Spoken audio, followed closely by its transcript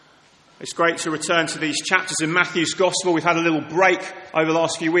It's great to return to these chapters in Matthew's Gospel. We've had a little break over the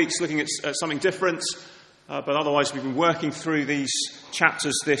last few weeks looking at something different, but otherwise we've been working through these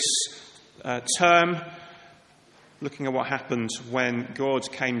chapters this term, looking at what happened when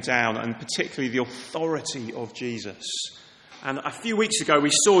God came down, and particularly the authority of Jesus. And a few weeks ago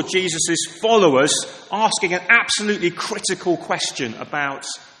we saw Jesus' followers asking an absolutely critical question about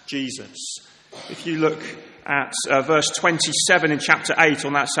Jesus. If you look at verse 27 in chapter 8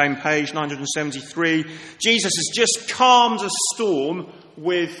 on that same page, 973, Jesus has just calmed a storm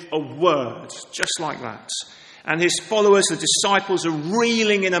with a word, just like that. And his followers, the disciples, are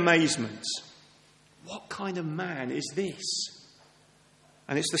reeling in amazement. What kind of man is this?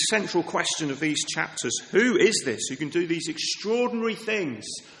 And it's the central question of these chapters. Who is this who can do these extraordinary things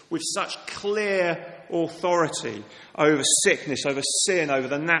with such clear authority over sickness, over sin, over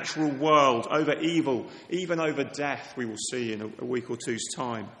the natural world, over evil, even over death, we will see in a week or two's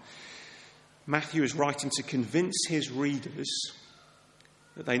time? Matthew is writing to convince his readers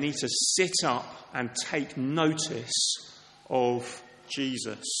that they need to sit up and take notice of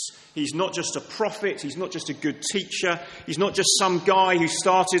Jesus. He's not just a prophet, he's not just a good teacher, he's not just some guy who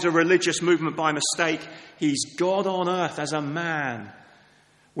started a religious movement by mistake. He's God on earth as a man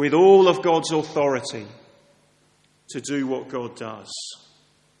with all of God's authority to do what God does.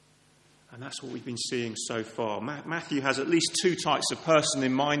 And that's what we've been seeing so far. Matthew has at least two types of person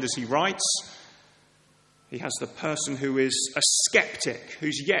in mind as he writes. He has the person who is a skeptic,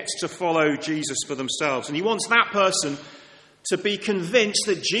 who's yet to follow Jesus for themselves. And he wants that person to be convinced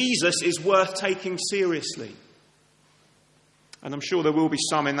that Jesus is worth taking seriously. And I'm sure there will be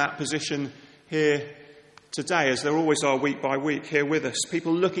some in that position here today, as there always are week by week here with us,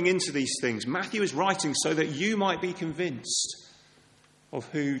 people looking into these things. Matthew is writing so that you might be convinced of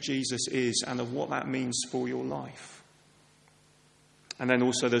who Jesus is and of what that means for your life. And then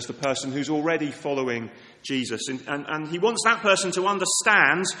also there's the person who's already following Jesus. And he wants that person to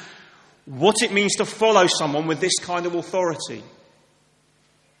understand what it means to follow someone with this kind of authority.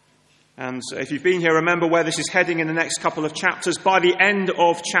 And if you've been here, remember where this is heading in the next couple of chapters. By the end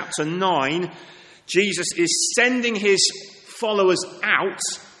of chapter 9, Jesus is sending his followers out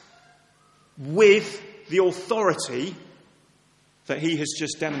with the authority that he has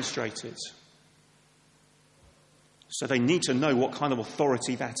just demonstrated. So they need to know what kind of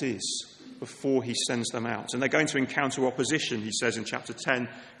authority that is before he sends them out. And they're going to encounter opposition, he says in chapter 10,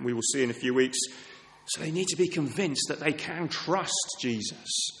 and we will see in a few weeks. So they need to be convinced that they can trust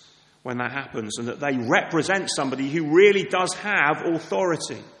Jesus when that happens, and that they represent somebody who really does have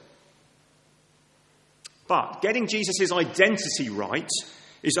authority. But getting Jesus' identity right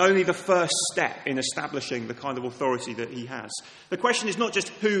is only the first step in establishing the kind of authority that he has. The question is not just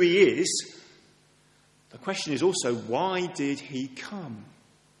who he is. The question is also, why did he come?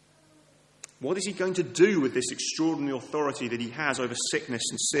 What is he going to do with this extraordinary authority that he has over sickness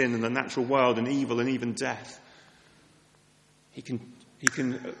and sin and the natural world and evil and even death? He can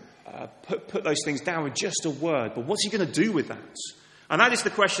put those things down with just a word, but what's he going to do with that? And that is the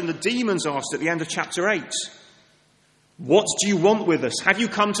question the demons asked at the end of chapter 8. What do you want with us? Have you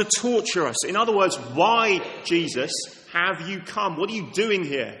come to torture us? In other words, why, Jesus, have you come? What are you doing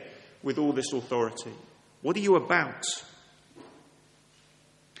here with all this authority? What are you about?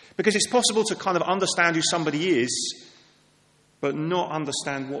 Because it's possible to kind of understand who somebody is, but not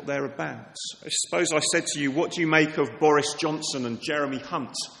understand what they're about. I suppose I said to you, what do you make of Boris Johnson and Jeremy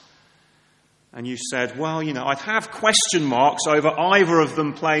Hunt? And you said, well, I'd have question marks over either of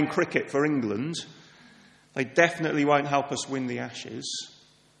them playing cricket for England. They definitely won't help us win the Ashes.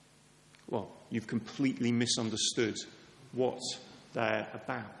 Well, you've completely misunderstood what they're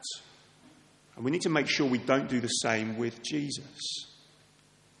about. And we need to make sure we don't do the same with Jesus.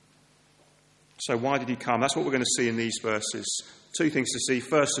 So why did he come? That's what we're going to see in these verses. Two things to see.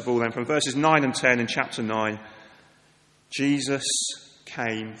 First of all, then, from verses 9 and 10 in chapter 9, Jesus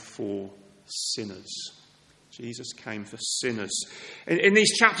came for sinners. Jesus came for sinners. In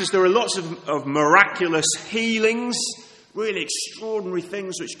these chapters, there are lots of miraculous healings, really extraordinary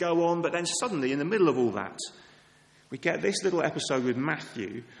things which go on, but then suddenly, in the middle of all that, we get this little episode with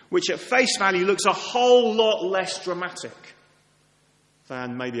Matthew, which at face value looks a whole lot less dramatic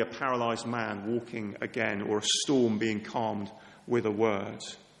than maybe a paralysed man walking again or a storm being calmed with a word.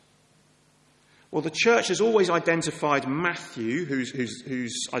 Well, the church has always identified Matthew,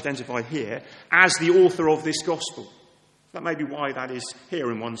 who's identified here, as the author of this gospel. That may be why that is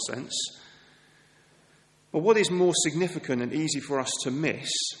here in one sense. But what is more significant and easy for us to miss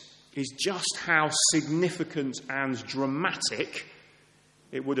is just how significant and dramatic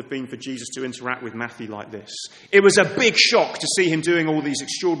it would have been for Jesus to interact with Matthew like this. It was a big shock to see him doing all these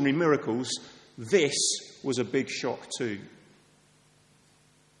extraordinary miracles. This was a big shock too.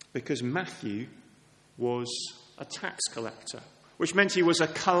 Because Matthew was a tax collector, which meant he was a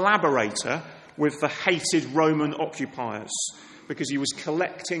collaborator with the hated Roman occupiers, because he was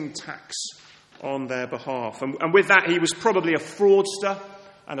collecting tax on their behalf. And with that, he was probably a fraudster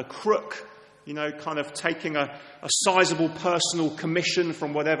and a crook, kind of taking a sizable personal commission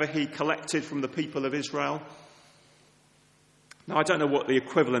from whatever he collected from the people of Israel. Now, I don't know what the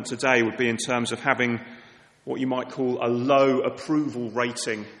equivalent today would be in terms of having what you might call a low approval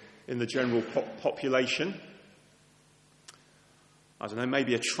rating in the general population. I don't know,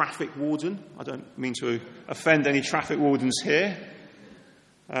 maybe a traffic warden. I don't mean to offend any traffic wardens here.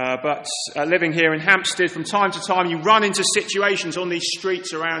 But living here in Hampstead, from time to time you run into situations on these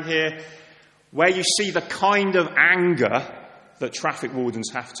streets around here where you see the kind of anger that traffic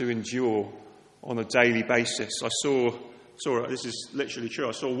wardens have to endure on a daily basis. I saw this is literally true,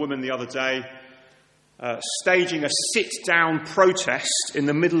 I saw a woman the other day staging a sit-down protest in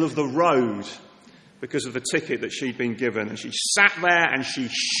the middle of the road because of the ticket that she'd been given. And she sat there and she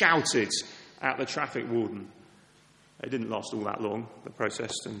shouted at the traffic warden. It didn't last all that long, the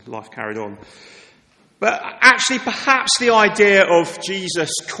protest, and life carried on. But actually, perhaps the idea of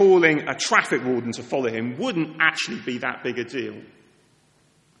Jesus calling a traffic warden to follow him wouldn't actually be that big a deal.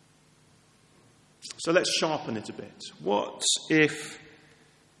 So let's sharpen it a bit. What if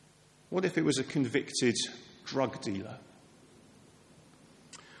it was a convicted drug dealer?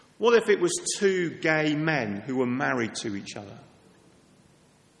 What if it was two gay men who were married to each other?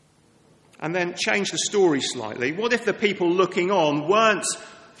 And then change the story slightly. What if the people looking on weren't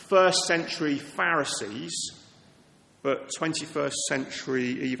first century Pharisees, but 21st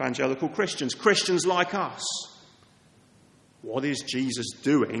century evangelical Christians, Christians like us? What is Jesus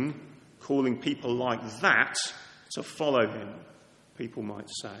doing, calling people like that to follow him, people might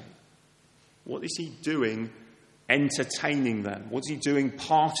say? What is he doing entertaining them? What is he doing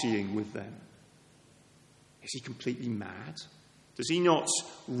partying with them? Is he completely mad? Does he not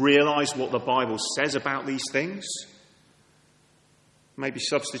realise what the Bible says about these things? Maybe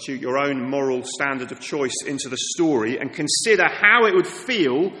substitute your own moral standard of choice into the story and consider how it would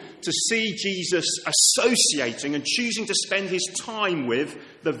feel to see Jesus associating and choosing to spend his time with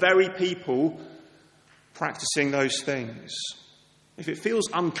the very people practicing those things. If it feels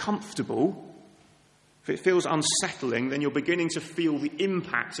uncomfortable, if it feels unsettling, then you're beginning to feel the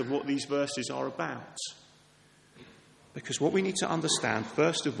impact of what these verses are about. Because what we need to understand,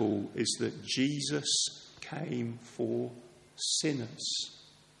 first of all, is that Jesus came for sinners.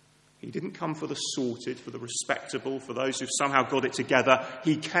 He didn't come for the sorted, for the respectable, for those who've somehow got it together.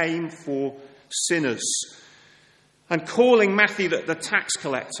 He came for sinners. And calling Matthew the tax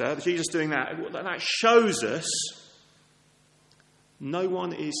collector, Jesus doing that shows us no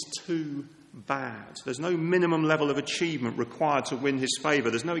one is too bad. There's no minimum level of achievement required to win his favour.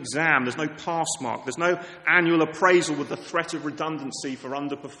 There's no exam, there's no pass mark, there's no annual appraisal with the threat of redundancy for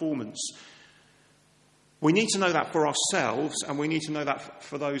underperformance. We need to know that for ourselves, and we need to know that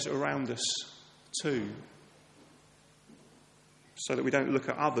for those around us too. So that we don't look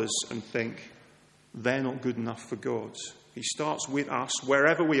at others and think, they're not good enough for God. He starts with us,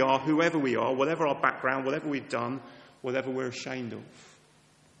 wherever we are, whoever we are, whatever our background, whatever we've done, whatever we're ashamed of.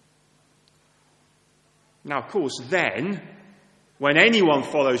 Now, of course, then, when anyone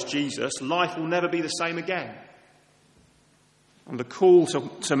follows Jesus, life will never be the same again. And the call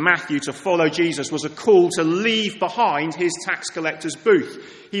to Matthew to follow Jesus was a call to leave behind his tax collector's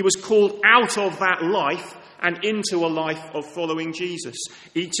booth. He was called out of that life and into a life of following Jesus,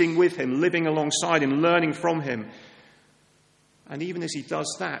 eating with him, living alongside him, learning from him. And even as he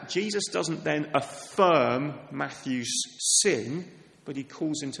does that, Jesus doesn't then affirm Matthew's sin, but he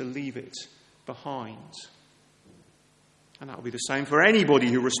calls him to leave it behind. And that will be the same for anybody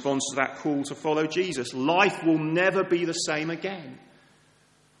who responds to that call to follow Jesus. Life will never be the same again.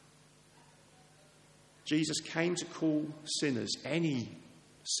 Jesus came to call sinners, any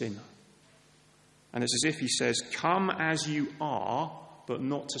sinner. And it's as if he says, come as you are, but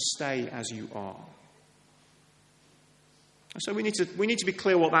not to stay as you are. And so we need to be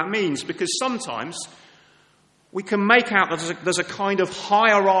clear what that means, because sometimes we can make out that there's a kind of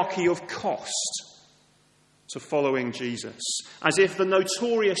hierarchy of cost to following Jesus, as if the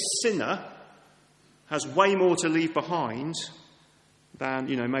notorious sinner has way more to leave behind than,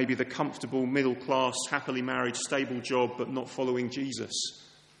 maybe the comfortable, middle-class, happily married, stable job, but not following Jesus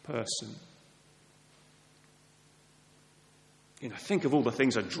person. Think of all the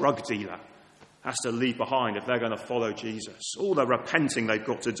things a drug dealer has to leave behind if they're going to follow Jesus. All the repenting they've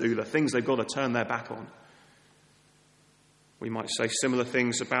got to do, the things they've got to turn their back on. We might say similar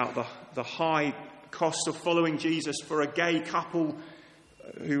things about the high cost of following Jesus for a gay couple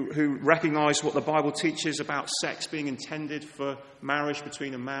who recognise what the Bible teaches about sex being intended for marriage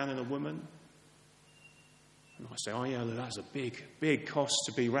between a man and a woman. And I say, oh yeah, that's a big, big cost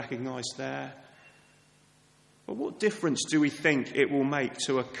to be recognised there. But what difference do we think it will make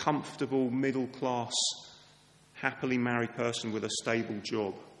to a comfortable, middle-class, happily married person with a stable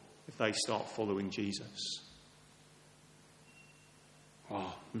job if they start following Jesus?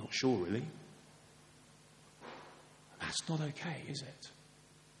 Well, I'm not sure, really. That's not okay, is it?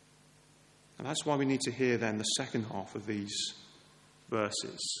 And that's why we need to hear then the second half of these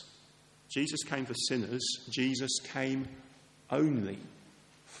verses. Jesus came for sinners. Jesus came only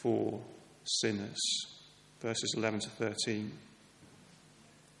for sinners. Verses 11 to 13.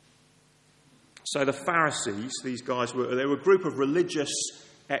 So the Pharisees, these guys were a group of religious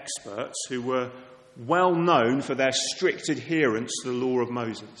experts who were well known for their strict adherence to the law of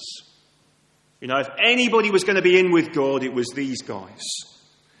Moses. You know, if anybody was going to be in with God, it was these guys.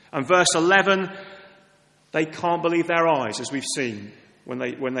 And verse 11, they can't believe their eyes, as we've seen, when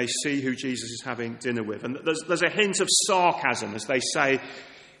they see who Jesus is having dinner with. And there's a hint of sarcasm as they say,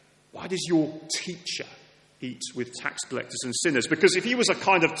 why does your teacher eat with tax collectors and sinners? Because if he was a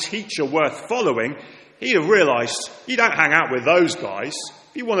kind of teacher worth following, he'd have realised you don't hang out with those guys.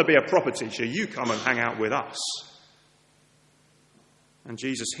 If you want to be a proper teacher, you come and hang out with us. And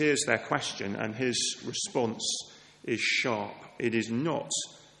Jesus hears their question, and his response is sharp. It is not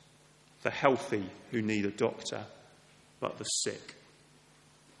the healthy who need a doctor, but the sick.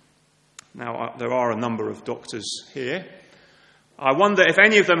 Now, there are a number of doctors here. I wonder if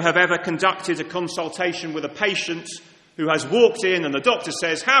any of them have ever conducted a consultation with a patient who has walked in and the doctor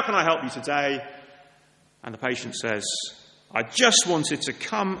says, "How can I help you today?" And the patient says, "I just wanted to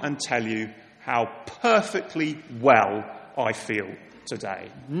come and tell you how perfectly well I feel today.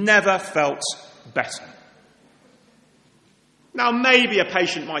 Never felt better." Now, maybe a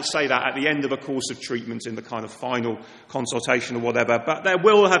patient might say that at the end of a course of treatment in the kind of final consultation or whatever, but there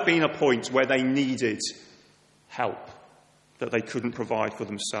will have been a point where they needed help that they couldn't provide for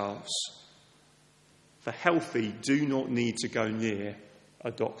themselves. The healthy do not need to go near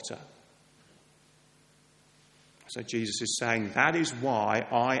a doctor. So Jesus is saying, that is why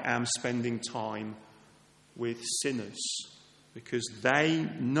I am spending time with sinners, because they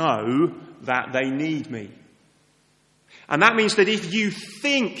know that they need me. And that means that if you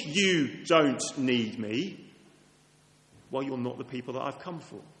think you don't need me, well, you're not the people that I've come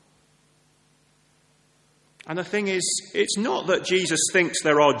for. And the thing is, it's not that Jesus thinks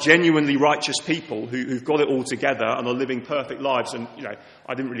there are genuinely righteous people who've got it all together and are living perfect lives and,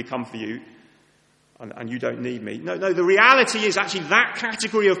 I didn't really come for you and you don't need me. No, the reality is actually that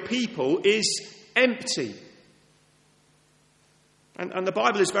category of people is empty. And the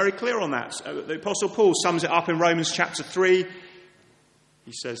Bible is very clear on that. The Apostle Paul sums it up in Romans chapter 3.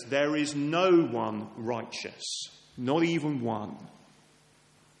 He says, there is no one righteous, not even one.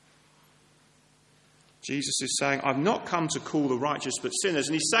 Jesus is saying, I've not come to call the righteous but sinners.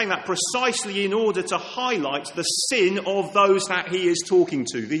 And he's saying that precisely in order to highlight the sin of those that he is talking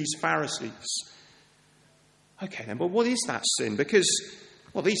to, these Pharisees. Okay then, but what is that sin? Because,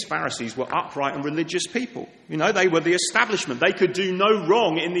 these Pharisees were upright and religious people. They were the establishment. They could do no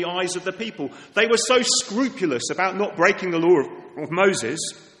wrong in the eyes of the people. They were so scrupulous about not breaking the law of Moses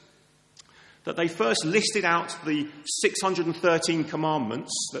that they first listed out the 613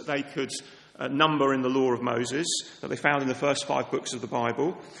 commandments that they could number in the law of Moses that they found in the first 5 books of the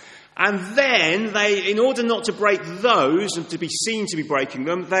Bible. And then they, in order not to break those and to be seen to be breaking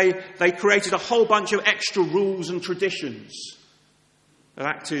them, they created a whole bunch of extra rules and traditions that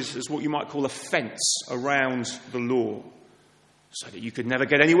acted as what you might call a fence around the law, so that you could never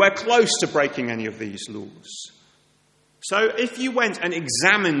get anywhere close to breaking any of these laws. So if you went and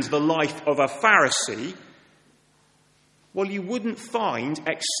examined the life of a Pharisee, you wouldn't find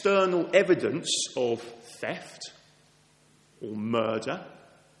external evidence of theft or murder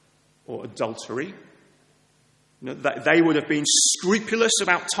or adultery. They would have been scrupulous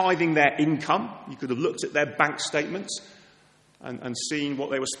about tithing their income. You could have looked at their bank statements and seen what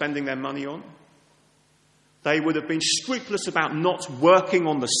they were spending their money on. They would have been scrupulous about not working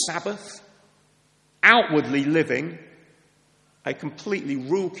on the Sabbath, outwardly living a completely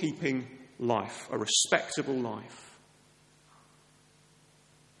rule-keeping life, a respectable life.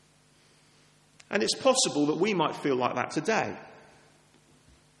 And it's possible that we might feel like that today.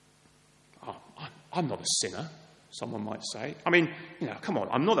 I'm not a sinner, someone might say. Come on,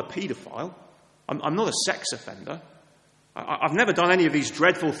 I'm not a paedophile. I'm not a sex offender. I've never done any of these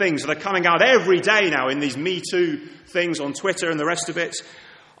dreadful things that are coming out every day now in these Me Too things on Twitter and the rest of it.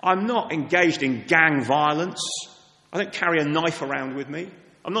 I'm not engaged in gang violence. I don't carry a knife around with me.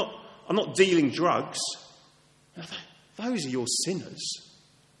 I'm not dealing drugs. Those are your sinners.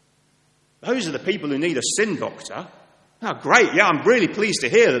 Those are the people who need a sin doctor. Oh, great. Yeah, I'm really pleased to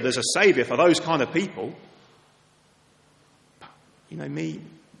hear that there's a saviour for those kind of people. But, me,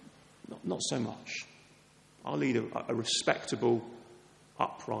 not so much. I lead a respectable,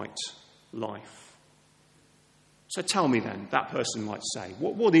 upright life. So tell me then, that person might say,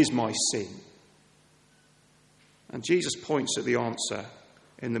 what is my sin? And Jesus points at the answer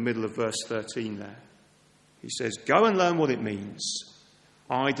in the middle of verse 13 there. He says, go and learn what it means.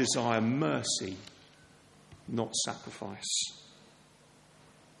 I desire mercy, not sacrifice.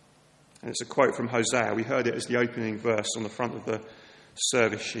 And it's a quote from Hosea. We heard it as the opening verse on the front of the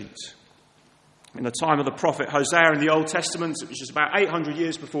service sheet. In the time of the prophet Hosea in the Old Testament, which is about 800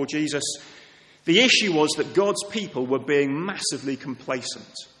 years before Jesus, the issue was that God's people were being massively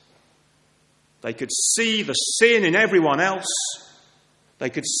complacent. They could see the sin in everyone else. They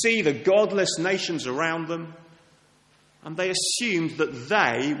could see the godless nations around them. And they assumed that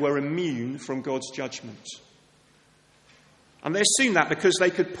they were immune from God's judgment. And they assumed that because they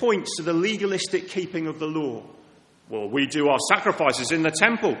could point to the legalistic keeping of the law. Well, we do our sacrifices in the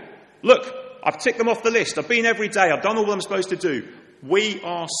temple. Look, I've ticked them off the list. I've been every day. I've done all I'm supposed to do. We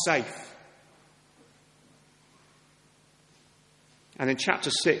are safe. And in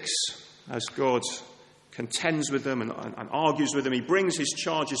chapter 6, as God contends with them and argues with them, he brings his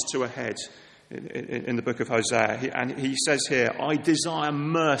charges to a head in the book of Hosea. And he says here, I desire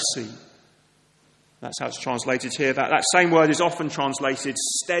mercy. That's how it's translated here. That same word is often translated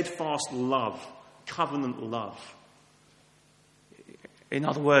steadfast love, covenant love. In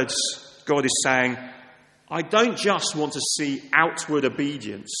other words, God is saying, I don't just want to see outward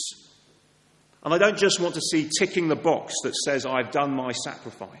obedience. And I don't just want to see ticking the box that says I've done my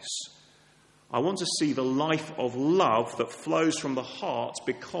sacrifice. I want to see the life of love that flows from the heart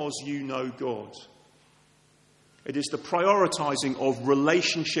because you know God. It is the prioritizing of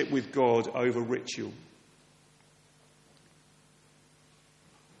relationship with God over ritual.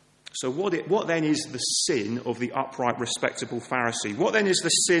 So what then is the sin of the upright, respectable Pharisee? What then is the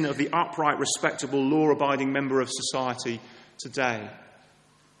sin of the upright, respectable, law-abiding member of society today?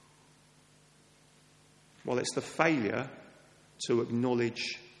 Well, it's the failure to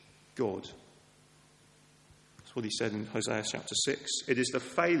acknowledge God. That's what he said in Hosea chapter 6. It is the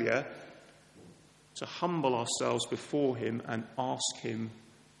failure to humble ourselves before him and ask him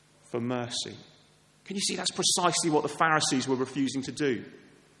for mercy. Can you see that's precisely what the Pharisees were refusing to do?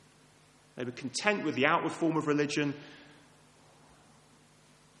 They were content with the outward form of religion.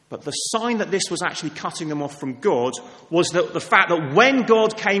 But the sign that this was actually cutting them off from God was that the fact that when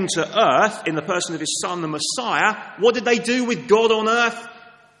God came to earth in the person of his Son, the Messiah, what did they do with God on earth?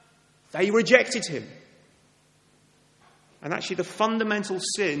 They rejected him. And actually the fundamental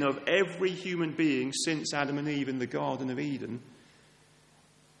sin of every human being since Adam and Eve in the Garden of Eden,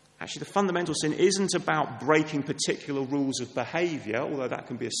 actually the fundamental sin isn't about breaking particular rules of behaviour, although that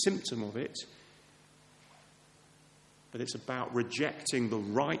can be a symptom of it. But it's about rejecting the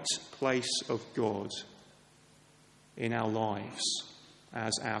right place of God in our lives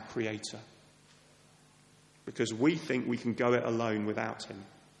as our Creator. Because we think we can go it alone without him.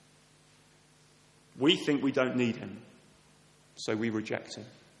 We think we don't need him, so we reject him.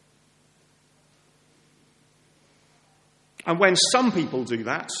 And when some people do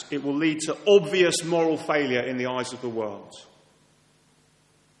that, it will lead to obvious moral failure in the eyes of the world.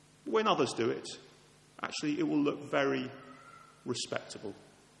 When others do it, actually, it will look very respectable.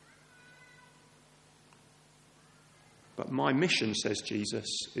 But my mission, says Jesus,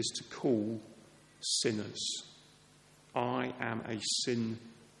 is to call sinners. I am a sin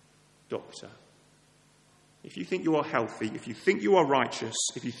doctor. If you think you are healthy, if you think you are righteous,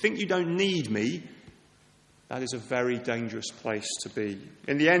 if you think you don't need me, that is a very dangerous place to be.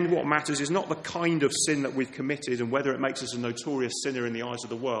 In the end, what matters is not the kind of sin that we've committed and whether it makes us a notorious sinner in the eyes of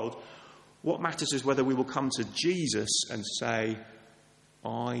the world. What matters is whether we will come to Jesus and say,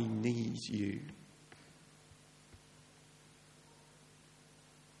 I need you.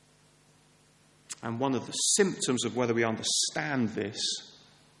 And one of the symptoms of whether we understand this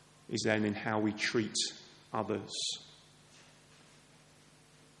is then in how we treat others.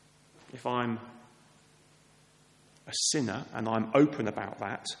 If I'm a sinner and I'm open about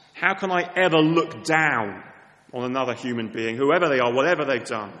that, how can I ever look down on another human being, whoever they are, whatever they've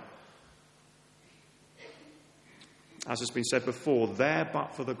done? as has been said before, there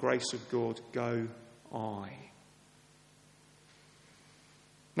but for the grace of God go I.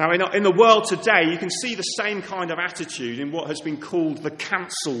 Now, in the world today, you can see the same kind of attitude in what has been called the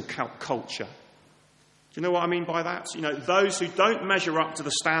cancel culture. Do you know what I mean by that? You know, those who don't measure up to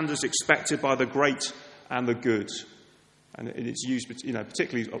the standards expected by the great and the good. And it's used,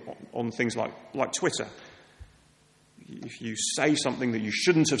 particularly on things like Twitter. If you say something that you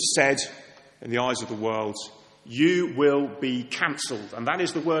shouldn't have said in the eyes of the world, you will be cancelled. And that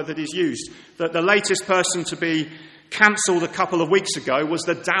is the word that is used. The latest person to be cancelled a couple of weeks ago was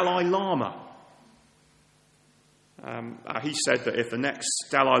the Dalai Lama. He said that if the next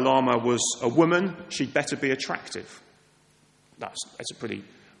Dalai Lama was a woman, she'd better be attractive. That's a pretty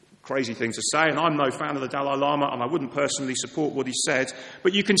crazy thing to say, and I'm no fan of the Dalai Lama, and I wouldn't personally support what he said.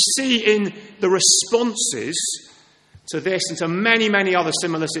 But you can see in the responses to this and to many, many other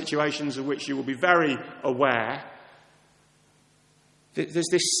similar situations of which you will be very aware, there's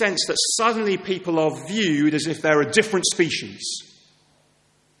this sense that suddenly people are viewed as if they're a different species.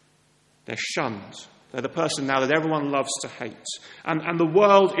 They're shunned. They're the person now that everyone loves to hate. And the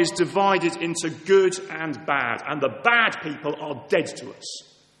world is divided into good and bad. And the bad people are dead to us.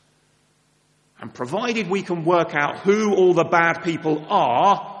 And provided we can work out who all the bad people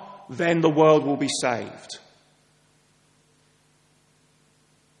are, then the world will be saved.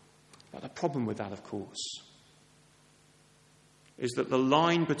 But the problem with that, of course, is that the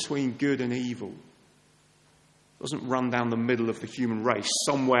line between good and evil doesn't run down the middle of the human race,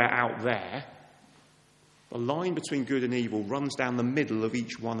 somewhere out there. The line between good and evil runs down the middle of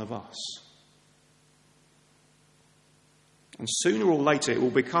each one of us. And sooner or later it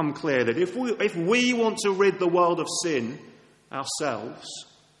will become clear that if we want to rid the world of sin ourselves,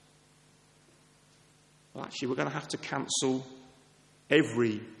 well, actually we're going to have to cancel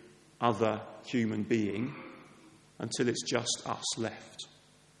every other human being until it's just us left.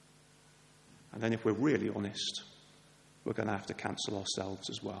 And then if we're really honest, we're going to have to cancel ourselves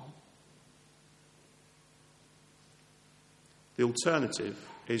as well. The alternative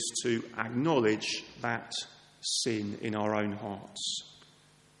is to acknowledge that sin in our own hearts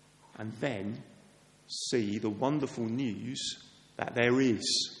and then see the wonderful news that there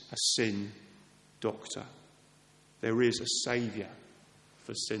is a sin doctor. There is a saviour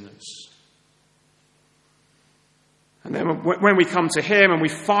for sinners. And then when we come to him and we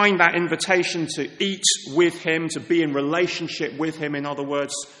find that invitation to eat with him, to be in relationship with him, in other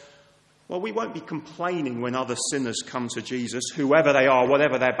words, well, we won't be complaining when other sinners come to Jesus, whoever they are,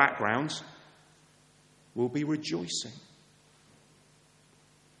 whatever their background. We'll be rejoicing.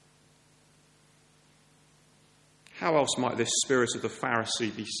 How else might this spirit of the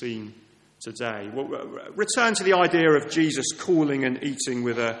Pharisee be seen today? Well, return to the idea of Jesus calling and eating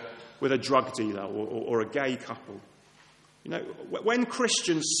with a drug dealer or a gay couple. You know, when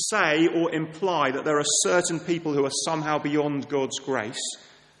Christians say or imply that there are certain people who are somehow beyond God's grace,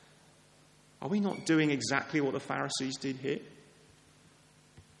 are we not doing exactly what the Pharisees did here?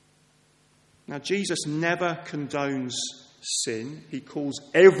 Now, Jesus never condones sin. He calls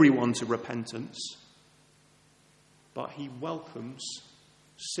everyone to repentance. But he welcomes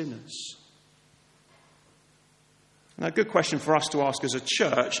sinners. Now, a good question for us to ask as a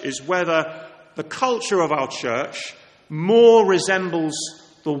church is whether the culture of our church more resembles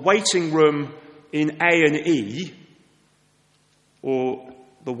the waiting room in A&E or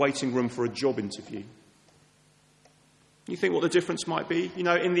the waiting room for a job interview. You think what the difference might be? You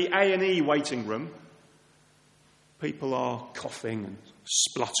know, in the A&E waiting room, people are coughing and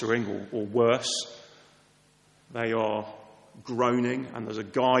spluttering or worse. They are groaning, and there's a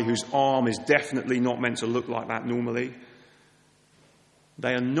guy whose arm is definitely not meant to look like that normally.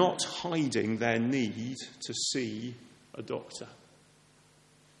 They are not hiding their need to see a doctor.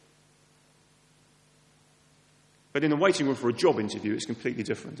 But in a waiting room for a job interview, it's completely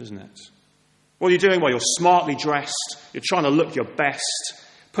different, isn't it? What are you doing? Well, you're smartly dressed, you're trying to look your best,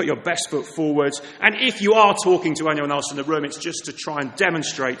 put your best foot forward, and if you are talking to anyone else in the room, it's just to try and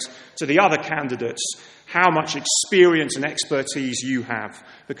demonstrate to the other candidates how much experience and expertise you have,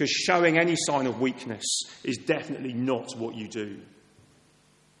 because showing any sign of weakness is definitely not what you do.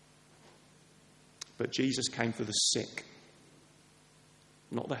 But Jesus came for the sick,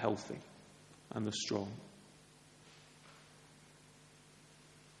 not the healthy and the strong.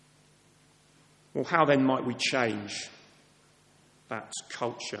 Well, how then might we change that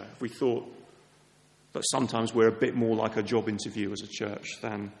culture if we thought that sometimes we're a bit more like a job interview as a church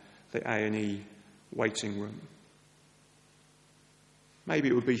than the A&E waiting room? Maybe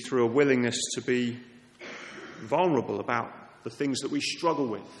it would be through a willingness to be vulnerable about the things that we struggle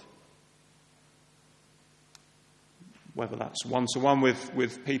with. whether that's one-to-one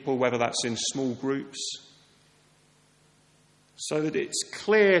with people, whether that's in small groups, so that it's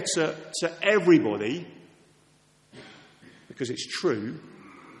clear to everybody, because it's true,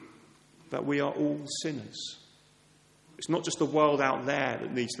 that we are all sinners. It's not just the world out there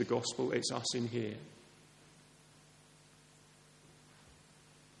that needs the gospel, it's us in here.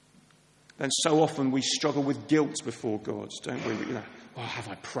 Then so often we struggle with guilt before God, don't we? Have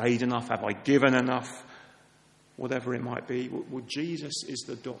I prayed enough? Have I given enough? Whatever it might be. Well, Jesus is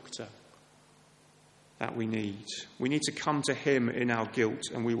the doctor that we need. We need to come to him in our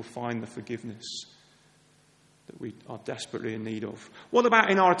guilt, and we will find the forgiveness that we are desperately in need of. What about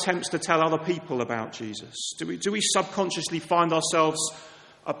in our attempts to tell other people about Jesus? Do we subconsciously find ourselves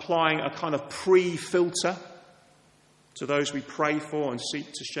applying a kind of pre-filter to those we pray for and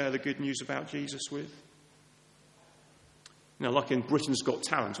seek to share the good news about Jesus with? Like in Britain's Got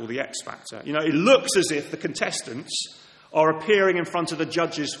Talent or the X Factor. It looks as if the contestants are appearing in front of the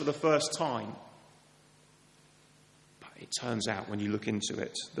judges for the first time. But it turns out, when you look into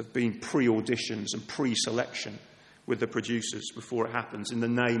it, there have been pre-auditions and pre-selection with the producers before it happens in the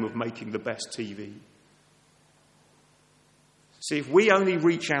name of making the best TV. See, if we only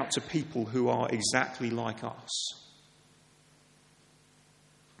reach out to people who are exactly like us,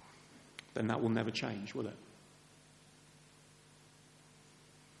 then that will never change, will it?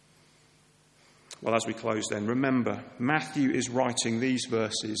 Well, as we close then, remember, Matthew is writing these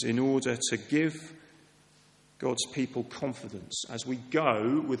verses in order to give God's people confidence as we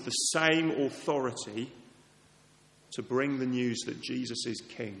go with the same authority to bring the news that Jesus is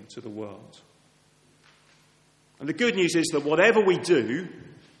King to the world. And the good news is that whatever we do,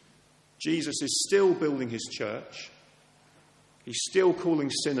 Jesus is still building his church. He's still calling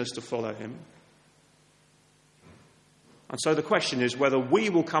sinners to follow him. And so the question is whether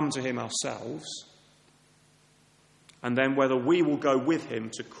we will come to him ourselves, and then whether we will go with him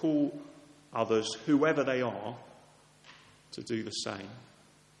to call others, whoever they are, to do the same.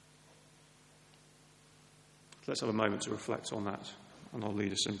 Let's have a moment to reflect on that, and I'll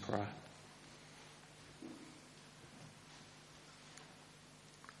lead us in prayer.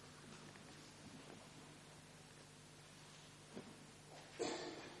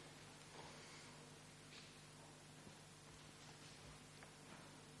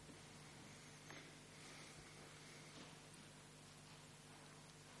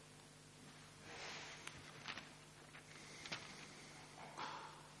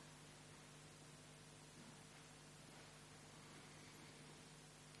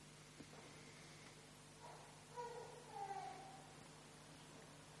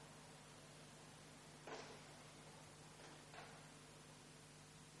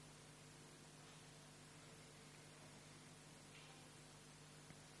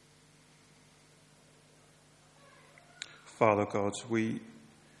 Father God, we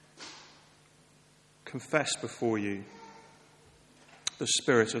confess before you the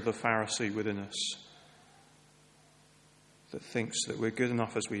spirit of the Pharisee within us that thinks that we're good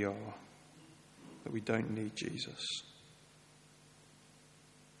enough as we are, that we don't need Jesus.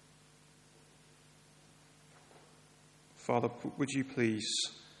 Father, would you please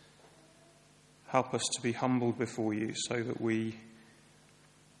help us to be humbled before you so that we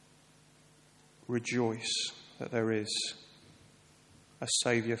rejoice that there is a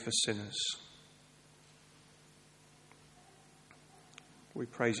Saviour for sinners. We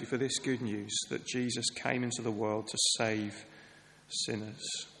praise you for this good news that Jesus came into the world to save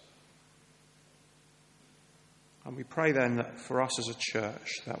sinners. And we pray then that for us as a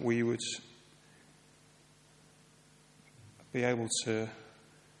church that we would be able to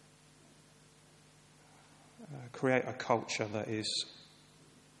create a culture that is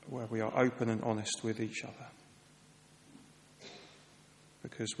where we are open and honest with each other.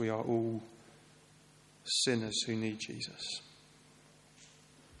 Because we are all sinners who need Jesus.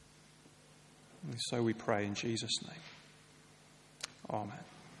 And so we pray in Jesus' name. Amen.